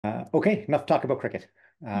Okay, enough talk about cricket.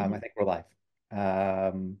 I Mhm. think we're live.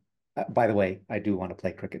 By the way, I do want to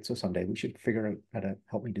play cricket, so someday we should figure out how to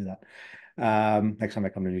help me do that. Next time I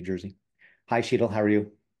come to New Jersey. Hi, Sheetal, how are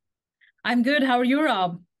you? I'm good. How are you,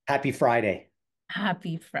 Rob? Happy Friday.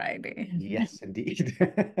 Happy Friday. Yes, indeed.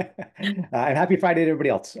 And happy Friday to everybody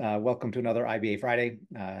else. Welcome to another IBA Friday.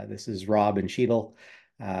 This is Rob and Sheetal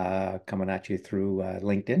coming at you through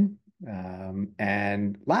LinkedIn.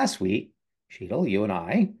 And last week, Sheetal, you and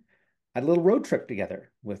I had a little road trip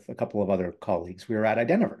together with a couple of other colleagues. We were at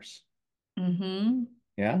Identiverse. hmm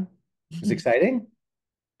Yeah, it was exciting.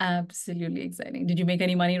 Absolutely exciting. Did you make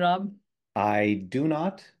any money, Rob? I do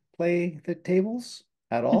not play the tables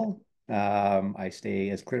at all. I stay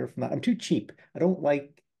as clear from that. I'm too cheap. I don't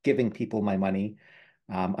like giving people my money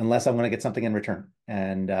unless I'm going to get something in return.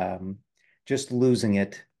 And just losing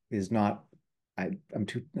it is not. I'm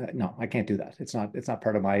too. No, I can't do that. It's not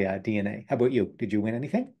part of my DNA. How about you? Did you win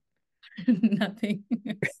anything? Nothing.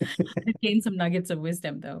 I gained some nuggets of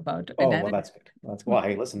wisdom, though, about Oh, well, identity. that's good. That's well,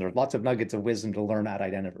 hey, listen, there's lots of nuggets of wisdom to learn at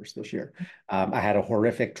Identiverse this year. I had a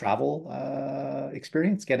horrific travel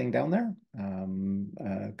experience getting down there.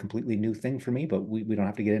 A completely new thing for me, but we don't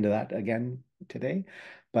have to get into that again today.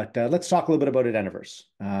 But let's talk a little bit about Identiverse.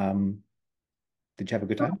 Did you have a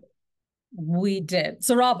good time? We did.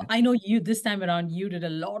 So, Rob, Yeah, I know you this time around, you did a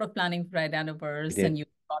lot of planning for I Identiverse and did. you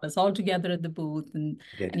got us all together at the booth I and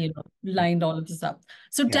did. Yeah. lined all of this up.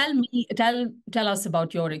 So Yeah. tell us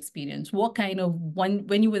about your experience. What kind of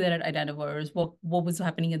when you were there at Identiverse, what was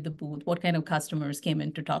happening at the booth? What kind of customers came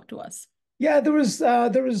in to talk to us? Yeah, there was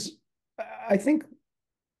I think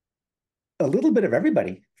a little bit of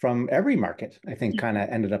everybody from every market, I think, kind of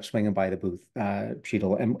ended up swinging by the booth,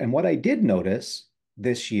 Sheetal. And what I did notice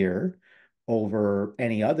this year over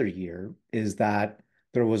any other year is that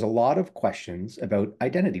there was a lot of questions about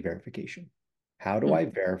identity verification. How do I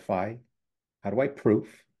verify? How do I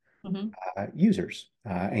proof Mhm. users?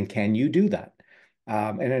 And can you do that?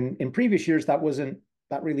 And in previous years, that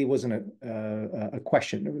really wasn't a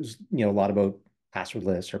question. It was a lot about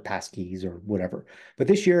passwordless or passkeys or whatever. But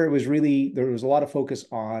this year, it was really there was a lot of focus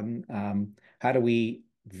on how do we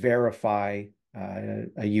verify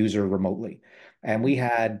a user remotely, and we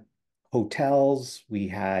had hotels, we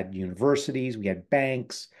had universities, we had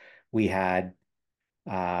banks, we had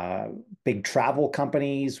uh, big travel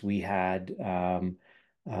companies. We had uh,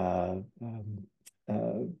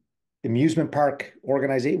 amusement park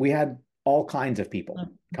organization. We had all kinds of people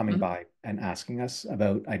coming Mhm. by and asking us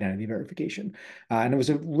about identity verification. And it was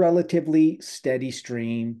a relatively steady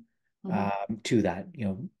stream Mhm. to that.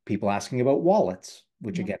 People asking about wallets,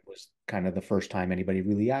 which Mhm. again was kind of the first time anybody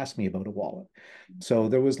really asked me about a wallet. So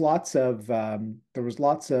there was lots of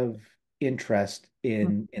interest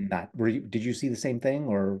in that. Did you see the same thing,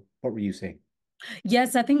 or what were you seeing?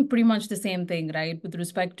 Yes, I think pretty much the same thing, right? With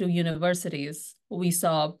respect to universities, we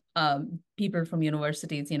saw people from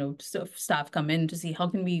universities, staff come in to see how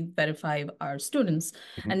can we verify our students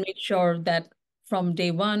Mhm. and make sure that from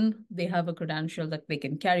day one, they have a credential that they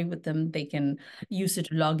can carry with them. They can use it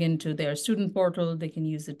to log into their student portal. They can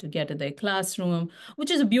use it to get to their classroom,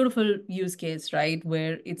 which is a beautiful use case, right?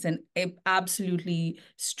 Where it's an absolutely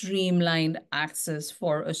streamlined access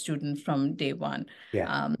for a student from day one.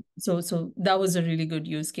 Yeah. So that was a really good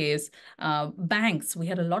use case. Banks, we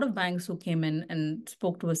had a lot of banks who came in and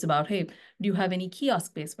spoke to us about, hey, do you have any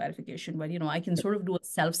kiosk-based verification where, I can sort of do a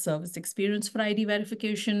self-service experience for ID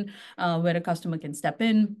verification, where a customer can step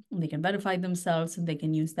in, they can verify themselves, and they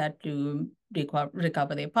can use that to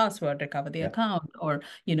recover their password, recover their Yeah. account, or,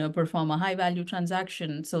 perform a high-value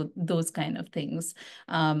transaction. So those kind of things.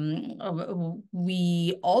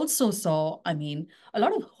 We also saw, I mean, a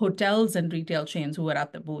lot of hotels and retail chains who were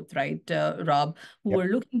at the booth, right, Rob, who were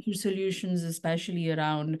Yep. looking for solutions, especially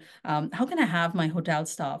around how can I have my hotel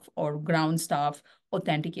staff or ground staff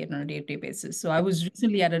authenticate on a day-to-day basis. So I Yep. was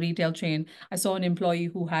recently at a retail chain. I saw an employee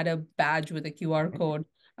who had a badge with a QR code.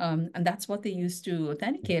 And that's what they used to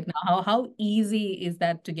authenticate. Now, how easy is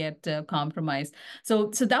that to get compromised? So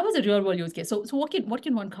that was a real world use case. So what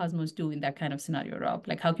can one Cosmos do in that kind of scenario, Rob?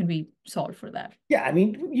 Like how can we solve for that? Yeah, I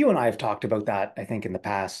mean, you and I have talked about that, I think, in the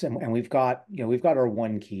past, and we've got our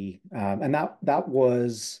one key, and that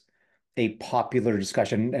was a popular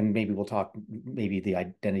discussion, and maybe we'll talk maybe the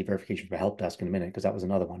identity verification for help desk in a minute because that was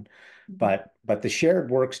another one, Mhm. but the shared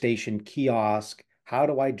workstation kiosk, how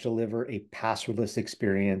do I deliver a passwordless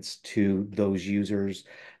experience to those users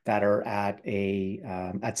that are at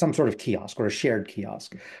some sort of kiosk or a shared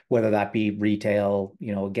kiosk, whether that be retail,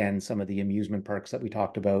 again, some of the amusement parks that we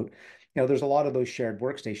talked about. There's a lot of those shared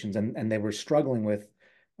workstations, and they were struggling with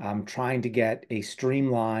trying to get a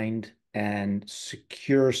streamlined and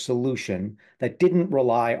secure solution that didn't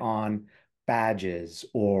rely on badges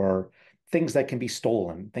or things that can be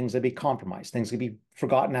stolen, things that be compromised, things that can be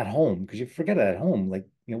forgotten at home because you forget it at home. Like,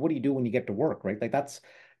 what do you do when you get to work, right? Like that's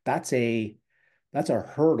a that's a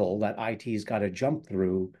hurdle that IT's got to jump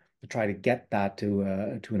through to try to get that to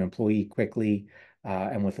an employee quickly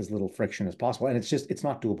and with as little friction as possible. And it's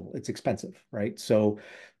not doable. It's expensive, right? So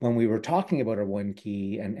when we were talking about our one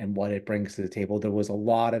key and what it brings to the table, there was a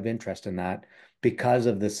lot of interest in that because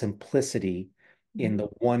of the simplicity in Mhm. the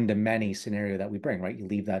one to many scenario that we bring, right? You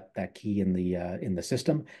leave that key in the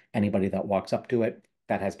system. Anybody that walks up to it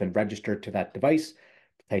that has been registered to that device,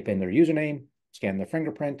 type in their username, scan their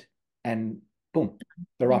fingerprint, and boom,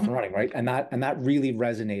 they're off Mhm. and running, right? And that really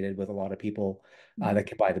resonated with a lot of people Mhm. that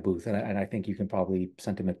can buy the booth, and I think you can probably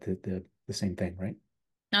sentiment the same thing, right?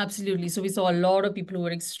 Absolutely. So we saw a lot of people who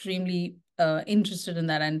were extremely interested in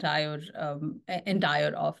that entire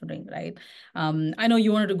offering, right? I know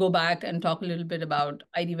you wanted to go back and talk a little bit about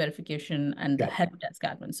ID verification and the Yeah, help desk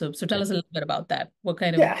admin. So tell yeah. us a little bit about that. What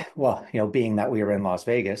kind of Yeah, well, being that we were in Las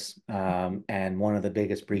Vegas, and one of the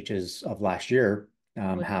biggest breaches of last year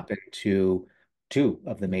what? happened to two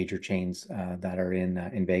of the major chains that are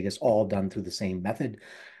in Vegas, all done through the same method,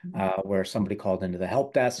 where somebody called into the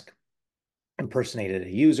help desk, impersonated a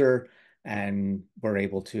user, and were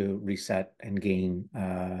able to reset and gain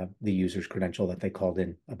the user's credential that they called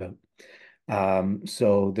in about.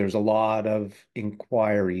 So there's a lot of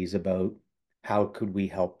inquiries about how could we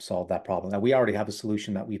help solve that problem. Now we already have a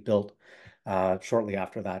solution that we built shortly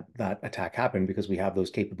after that attack happened because we have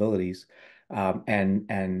those capabilities,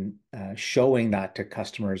 and showing that to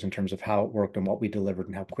customers in terms of how it worked and what we delivered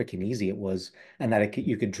and how quick and easy it was, and that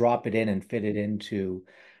you could drop it in and fit it into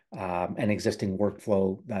an existing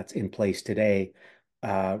workflow that's in place today,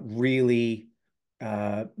 really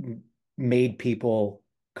uh, made people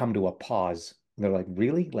come to a pause. They're like,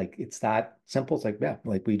 really? Like it's that simple? It's like, yeah,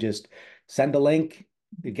 like we just send a link,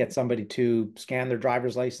 you get somebody to scan their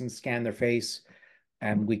driver's license, scan their face,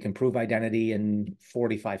 and we can prove identity in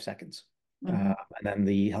 45 seconds. Mhm. And then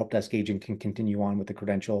the help desk agent can continue on with the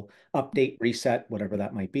credential update, reset, whatever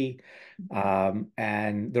that might be.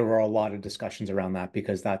 And there were a lot of discussions around that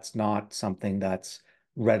because that's not something that's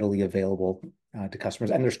readily available to customers.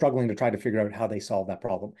 And they're struggling to try to figure out how they solve that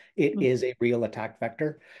problem. It is a real attack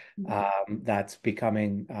vector that's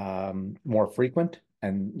becoming more frequent.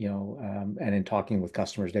 And in talking with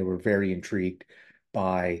customers, they were very intrigued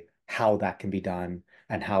by how that can be done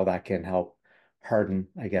and how that can help harden,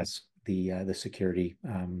 I guess, the security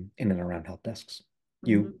in and around help desks. Mhm.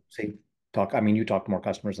 You see, talk. I mean, you talked to more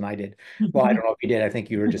customers than I did. Well, I don't know if you did. I think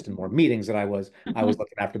you were just in more meetings than I was. I was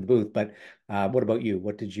looking after the booth. But what about you?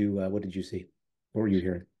 What did you see? What were you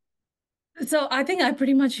hearing? So I think I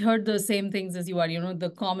pretty much heard the same things as you are. The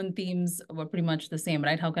common themes were pretty much the same,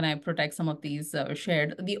 right? How can I protect some of these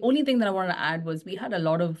shared? The only thing that I wanted to add was we had a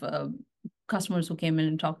lot of customers who came in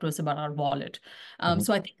and talked to us about our wallet. Mhm.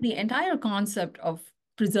 So I think the entire concept of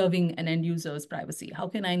preserving an end user's privacy, how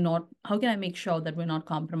can I make sure that we're not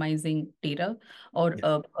compromising data or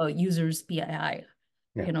Yeah, a user's PII?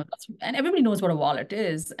 yeah, And everybody knows what a wallet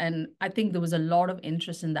is. And I think there was a lot of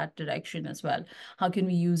interest in that direction as well. How can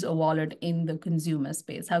we use a wallet in the consumer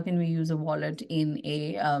space? How can we use a wallet in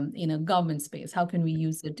a government space? How can we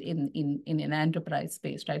use it in an enterprise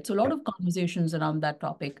space, right? So a lot yeah, of conversations around that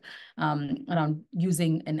topic, around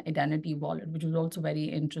using an identity wallet, which was also very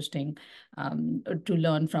interesting to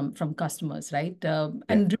learn from customers, right? yeah.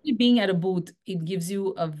 And really being at a booth, it gives you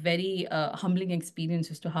a very humbling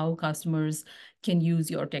experience as to how customers can use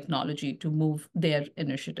your technology to move their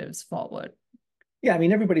initiatives forward. Yeah, I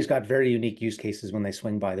mean, everybody's got very unique use cases when they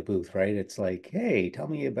swing by the booth, right? It's like, hey, tell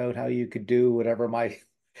me about how you could do whatever my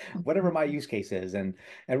use case is. And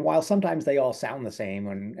while sometimes they all sound the same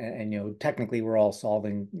and technically we're all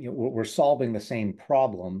solving, we're solving the same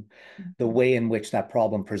problem, the way in which that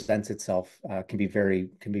problem presents itself can be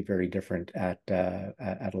very different at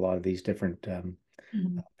a lot of these different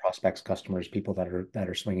Mhm. prospects, customers, people that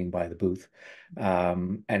are swinging by the booth.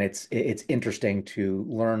 And it's interesting to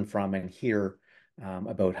learn from and hear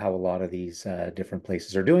about how a lot of these different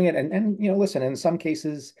places are doing it. And listen, in some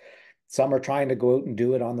cases, some are trying to go out and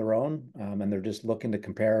do it on their own, and they're just looking to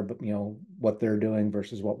compare, but what they're doing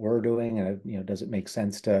versus what we're doing, and does it make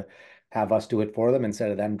sense to have us do it for them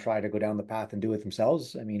instead of them try to go down the path and do it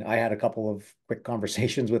themselves? I mean, I had a couple of quick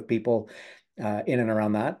conversations with people in and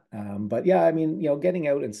around that, but yeah, I mean, getting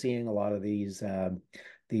out and seeing a lot of these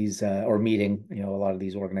or meeting, a lot of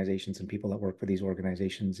these organizations and people that work for these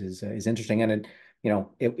organizations is interesting, and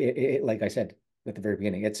like I said at the very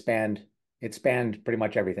beginning, it spanned pretty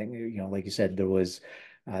much everything. Like you said, there was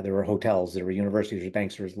There were hotels, there were universities, there were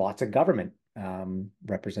banks, there was lots of government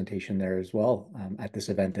representation there as well at this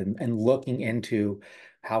event, and looking into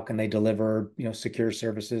how can they deliver, secure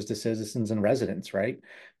services to citizens and residents, right?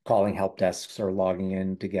 Calling help desks or logging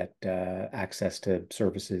in to get access to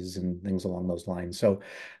services and things along those lines. So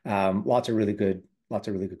lots of really good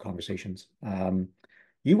conversations.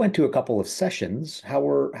 You went to a couple of sessions. How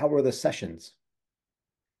were the sessions?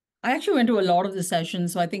 I actually went to a lot of the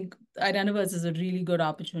sessions, so I think Identiverse is a really good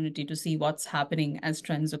opportunity to see what's happening as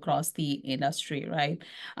trends across the industry, right?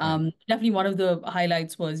 Yeah. Definitely one of the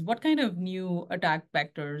highlights was what kind of new attack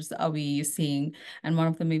vectors are we seeing? And one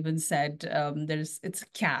of them even said it's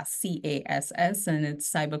CAS, CASS, and it's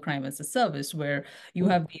cybercrime as a service, where you Ooh,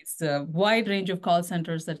 have these wide range of call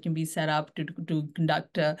centers that can be set up to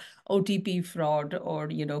conduct OTP fraud or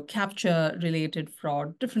capture related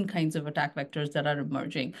fraud, different kinds of attack vectors that are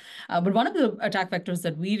emerging. But one of the attack vectors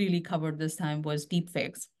that we really covered this time was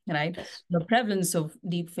deepfakes, right? yes. The prevalence of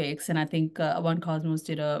deepfakes, and I think One Cosmos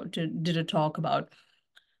did a talk about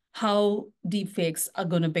how deepfakes are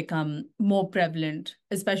going to become more prevalent,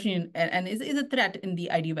 especially and is a threat in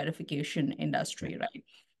the ID verification Yeah. industry, right?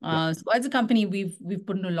 Yeah. So as a company, we've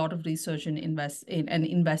put in a lot of research and invest in an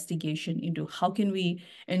investigation into how can we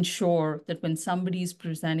ensure that when somebody is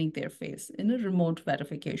presenting their face in a remote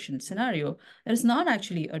verification scenario, that is not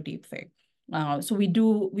actually a deepfake. So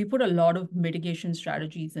we put a lot of mitigation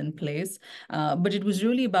strategies in place, but it was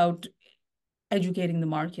really about educating the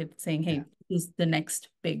market, saying, Yeah. hey, this is the next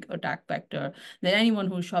big attack vector that anyone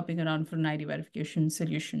who's shopping around for an ID verification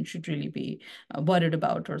solution should really be worried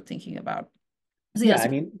about or thinking about. So Yeah. yes, I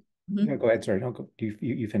mean, mhm. go ahead. Sorry. No,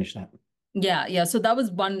 you finish that. Yeah. So that was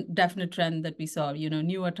one definite trend that we saw,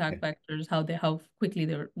 new Yeah. attack vectors, how quickly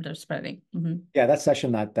they're spreading. Yeah, that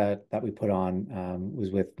session that we put on was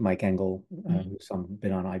with Mike Engel, Mhm. who's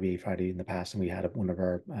been on IBA Friday in the past, and we had one of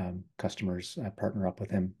our customers partner up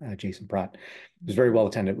with him, Jason Pratt. It was very well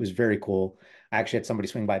attended. It was very cool. I actually had somebody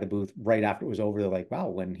swing by the booth right after it was over. They're like, "Wow,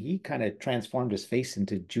 when he kind of transformed his face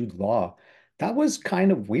into Jude Law, that was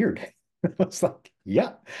kind of weird." I was like,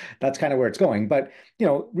 "Yeah, that's kind of where it's going." But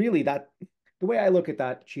really, the way I look at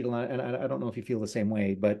that, Sheila, and I don't know if you feel the same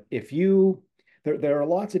way, but if you there are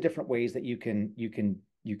lots of different ways that you can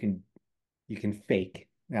fake.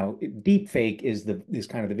 Now, deep fake is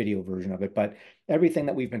kind of the video version of it, but everything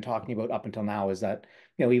that we've been talking about up until now is that,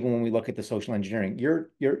 even when we look at the social engineering,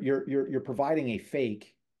 you're providing a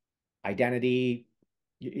fake identity.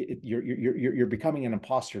 You're becoming an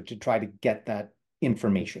imposter to try to get that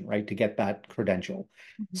information, right? To get that credential.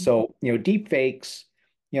 Mhm. So, deep fakes,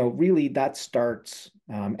 really that starts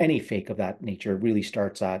any fake of that nature really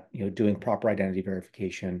starts at, doing proper identity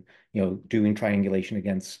verification, doing triangulation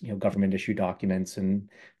against, government issue documents and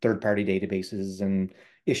third-party databases and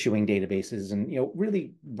issuing databases and,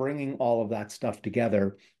 really bringing all of that stuff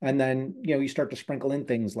together. And then, you start to sprinkle in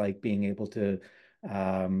things like being able to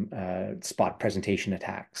spot presentation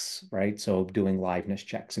attacks, right? So doing liveness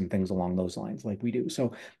checks and things along those lines, like we do.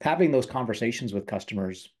 So having those conversations with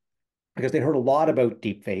customers, because they heard a lot about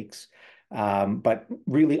deep fakes, but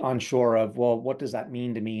really unsure of, well, what does that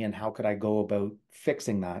mean to me and how could I go about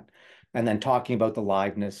fixing that? And then talking about the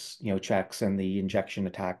liveness, checks and the injection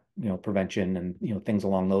attack, prevention and, things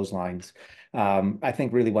along those lines, I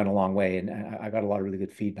think really went a long way. And I got a lot of really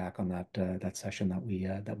good feedback on that session that we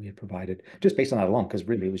had provided just based on that alone, because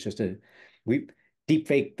really it was just we deep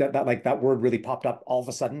fake that like that word really popped up all of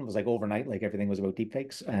a sudden. It was like overnight, like everything was about deep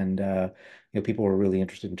fakes. And people were really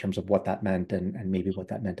interested in terms of what that meant and maybe what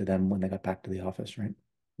that meant to them when they got back to the office, right?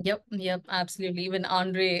 Yep, absolutely. Even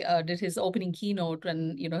Andre did his opening keynote,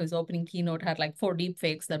 and his opening keynote had like four deep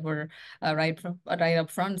fakes that were right up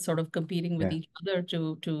front, sort of competing with Yeah, each other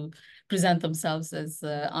to present themselves as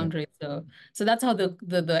yeah, Andre. So that's how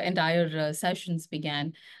the entire sessions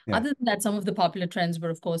began. yeah. Other than that, some of the popular trends were,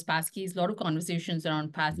 of course, passkeys. A lot of conversations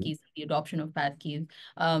around Mhm. passkeys, the adoption of passkeys.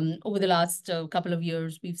 Over the last couple of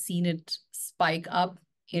years, we've seen it spike up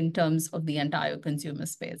in terms of the entire consumer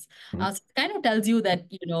space. Mhm. So it kind of tells you that,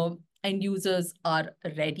 end users are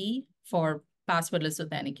ready for passwordless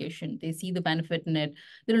authentication. They see the benefit in it.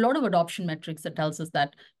 There are a lot of adoption metrics that tells us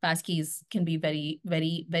that passkeys can be very,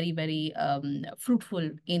 very, very, very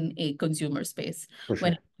fruitful in a consumer space For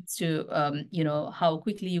when it sure. comes to, how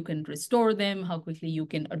quickly you can restore them, how quickly you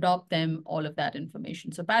can adopt them, all of that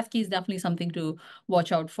information. So passkey is definitely something to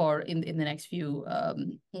watch out for in the next few,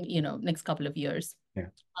 next couple of years. Yeah.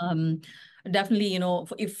 Um, Definitely,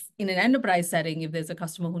 if in an enterprise setting, if there's a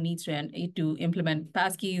customer who needs to implement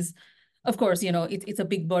passkeys, Of course, it's a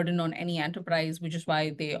big burden on any enterprise, which is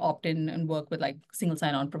why they opt in and work with like single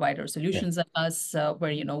sign-on provider Yeah. solutions like us,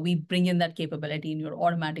 where we bring in that capability, and you're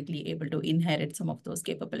automatically able to inherit some of those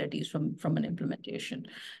capabilities from an implementation,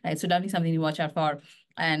 right? So definitely something to watch out for.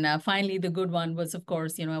 And finally, the good one was, of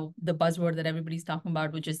course, the buzzword that everybody's talking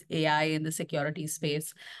about, which is AI in the security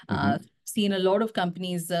space. Hmm. Seen a lot of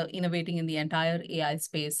companies innovating in the entire AI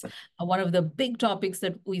space. One of the big topics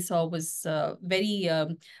that we saw was very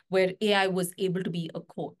where AI was able to be a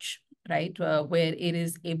coach, right? Where it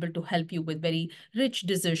is able to help you with very rich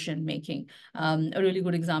decision making. A really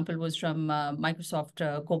good example was from Microsoft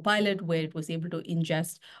Copilot, where it was able to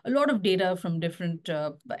ingest a lot of data from different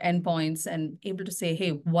endpoints and able to say,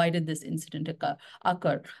 hey, why did this incident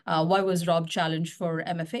occur? Why was Rob challenged for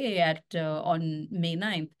MFA on May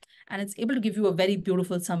 9th? And it's able to give you a very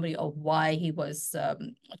beautiful summary of why he was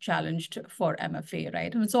challenged for MFA,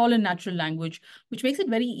 right? And it's all in natural language, which makes it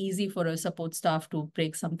very easy for a support staff to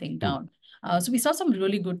break something down. So we saw some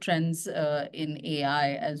really good trends in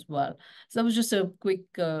AI as well. So that was just a quick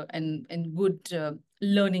and good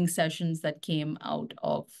learning sessions that came out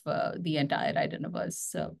of the entire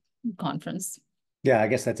Identiverse conference. Yeah, I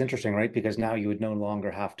guess that's interesting, right? Because now you would no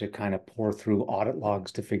longer have to kind of pour through audit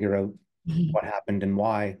logs to figure out what happened and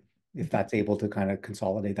why. If that's able to kind of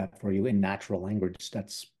consolidate that for you in natural language,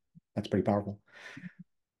 that's pretty powerful.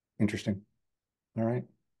 Interesting. All right.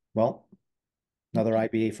 Well, another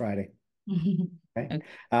IBA Friday. Okay. Okay.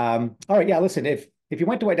 All right. Yeah. Listen, if you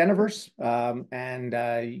went to Identiverse and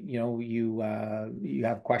you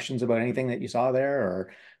have questions about anything that you saw there,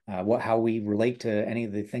 or how we relate to any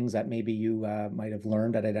of the things that maybe you might have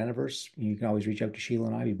learned at Identiverse, you can always reach out to Sheila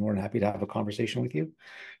and I'd be more than happy to have a conversation with you.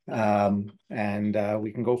 And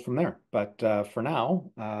we can go from there. But for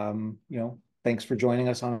now, thanks for joining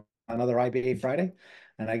us on another IBA Friday.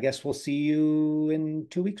 And I guess we'll see you in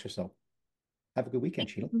 2 weeks or so. Have a good weekend,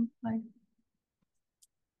 Sheila. Bye.